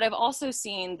 But I've also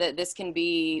seen that this can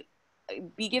be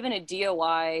given a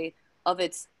DOI of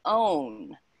its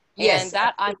own. Yes. And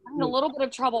that I'm having a little bit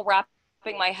of trouble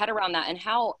wrapping my head around that, and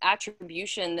how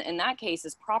attribution in that case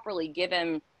is properly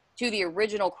given to the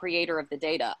original creator of the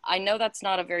data. I know that's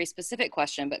not a very specific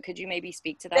question, but could you maybe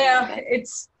speak to that? Yeah,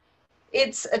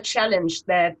 it's a challenge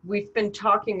that we've been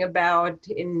talking about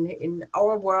in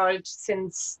our world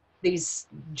since these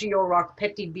GeoRock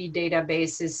PETDB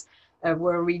databases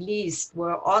were released,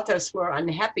 where authors were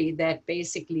unhappy that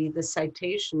basically the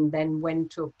citation then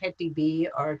went to PETDB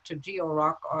or to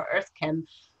GeoRock or EarthChem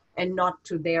and not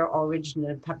to their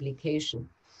original publication.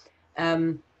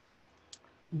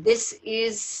 This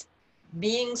is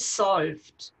being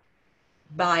solved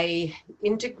by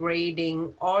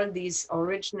integrating all these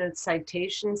original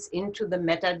citations into the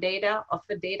metadata of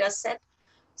the data set,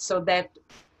 so that,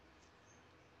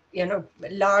 you know,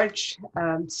 large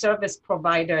service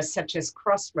providers such as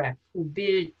Crossref, who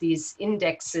build these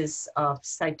indexes of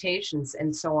citations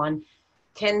and so on,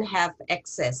 can have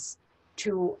access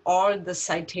to all the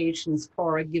citations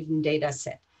for a given data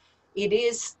set. It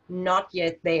is not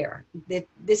yet there.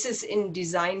 This is in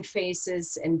design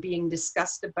phases and being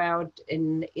discussed about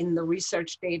in the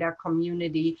research data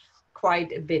community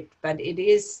quite a bit, but it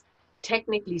is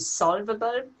technically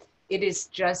solvable. It is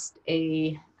just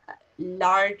a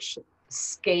large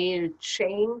scale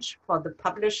change for the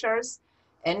publishers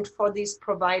and for these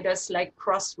providers like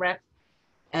Crossref.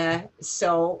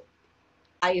 So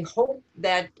I hope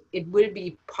that it will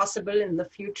be possible in the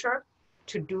future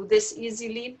to do this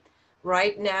easily.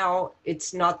 Right now,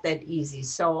 it's not that easy.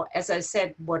 So as I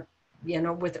said, with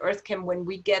EarthChem, when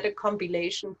we get a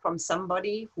compilation from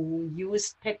somebody who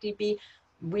used PETDB,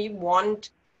 we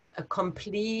want a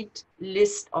complete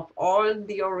list of all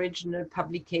the original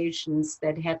publications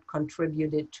that had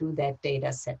contributed to that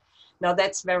data set. Now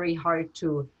that's very hard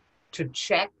to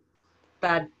check,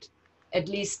 but at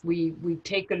least we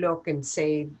take a look and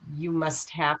say, you must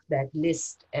have that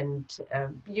list, and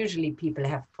usually people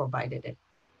have provided it.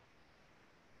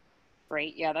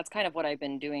 Great, yeah, that's kind of what I've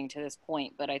been doing to this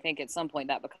point, but I think at some point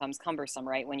that becomes cumbersome,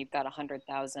 right? When you've got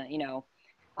 100,000,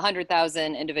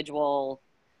 100,000 individual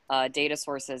data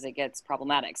sources, it gets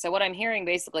problematic. So what I'm hearing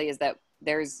basically is that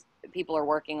people are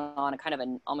working on a kind of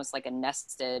almost like a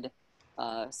nested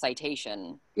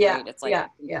citation. Yeah, right? It's like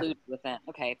included within.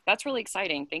 Okay, that's really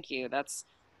exciting. Thank you. That's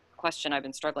a question I've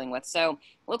been struggling with. So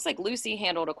it looks like Lucy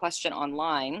handled a question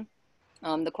online.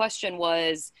 The question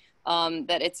was,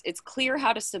 that it's clear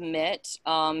how to submit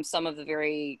some of the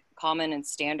very common and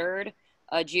standard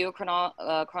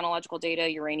geochronological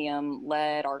data, uranium,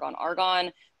 lead,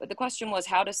 argon. But the question was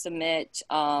how to submit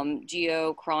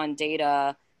geochron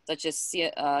data such as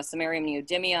samarium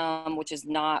neodymium, which is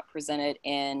not presented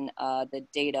in the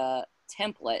data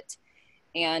template.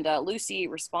 And Lucy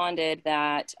responded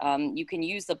that you can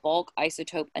use the bulk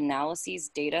isotope analyses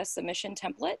data submission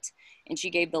template. And she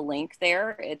gave the link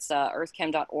there. It's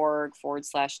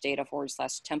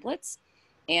earthchem.org/data/templates.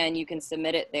 And you can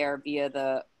submit it there via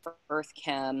the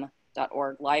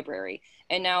earthchem.org library.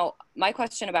 And now my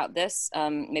question about this,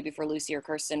 maybe for Lucy or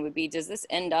Kerstin, would be, does this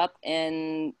end up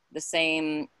in the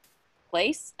same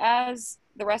place as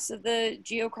the rest of the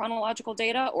geochronological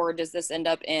data, or does this end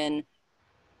up in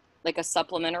like a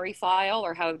supplementary file,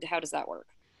 or how does that work?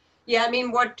 Yeah, I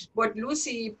mean, what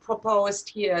Lucy proposed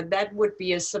here, that would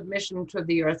be a submission to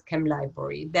the EarthChem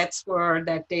library. That's where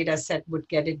that data set would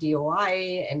get a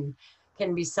DOI and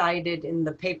can be cited in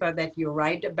the paper that you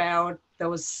write about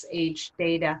those age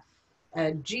data.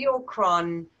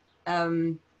 Geochron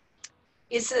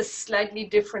is a slightly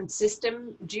different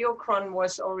system. Geochron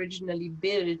was originally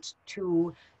built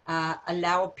to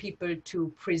allow people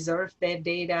to preserve their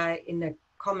data in a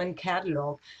common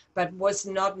catalog, but was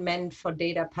not meant for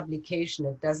data publication.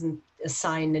 It doesn't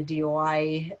assign a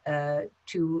DOI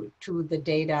to the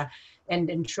data and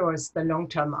ensures the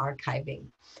long-term archiving.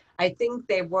 I think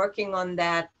they're working on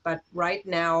that, but right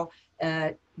now,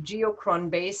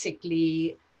 Geochron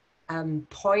basically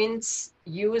points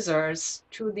users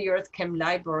to the EarthChem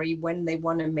library when they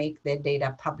want to make their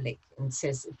data public and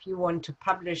says, if you want to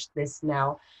publish this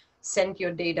now, send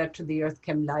your data to the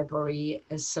EarthChem library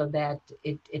so that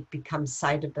it becomes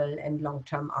citable and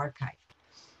long-term archived.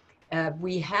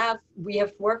 We have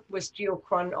worked with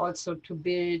Geochron also to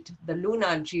build the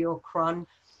Lunar Geochron.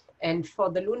 And for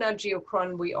the Lunar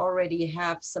Geochron, we already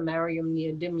have samarium,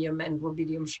 neodymium, and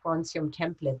rubidium strontium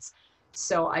templates.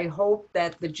 So I hope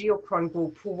that the Geochron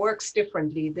group, who works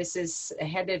differently, this is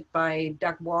headed by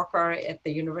Doug Walker at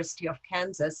the University of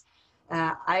Kansas,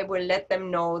 I will let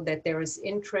them know that there is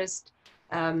interest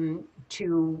from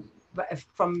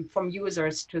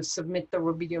users to submit the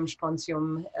rubidium,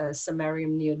 strontium,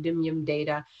 samarium, neodymium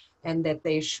data, and that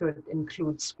they should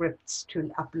include scripts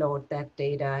to upload that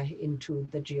data into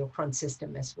the Geochron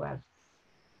system as well.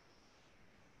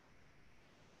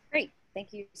 Great,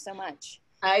 thank you so much.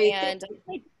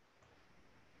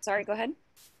 Sorry, go ahead.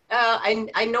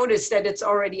 I noticed that it's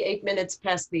already 8 minutes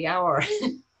past the hour.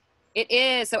 It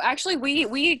is. So actually,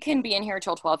 we can be in here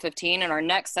till 12:15, and our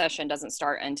next session doesn't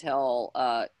start until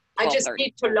 12:30. I just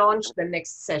need to launch the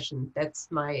next session.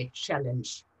 That's my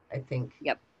challenge, I think.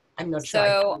 Yep. I'm not sure.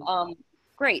 So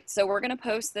great. So we're going to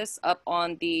post this up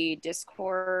on the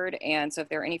Discord, and so if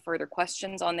there are any further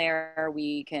questions on there,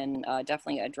 we can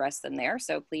definitely address them there.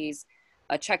 So please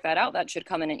check that out. That should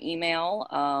come in an email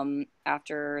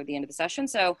after the end of the session.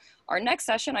 So our next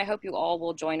session, I hope you all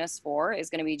will join us for, is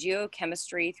going to be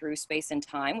geochemistry through space and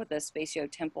time with the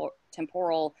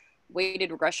spatio-temporal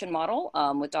weighted regression model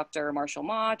with Dr. Marshall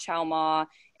Ma, Chao Ma,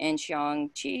 and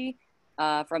Xiang Qi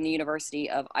from the University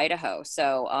of Idaho.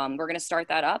 So we're going to start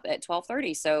that up at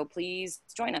 12:30. So please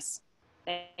join us.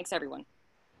 Thanks, everyone.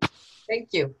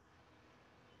 Thank you.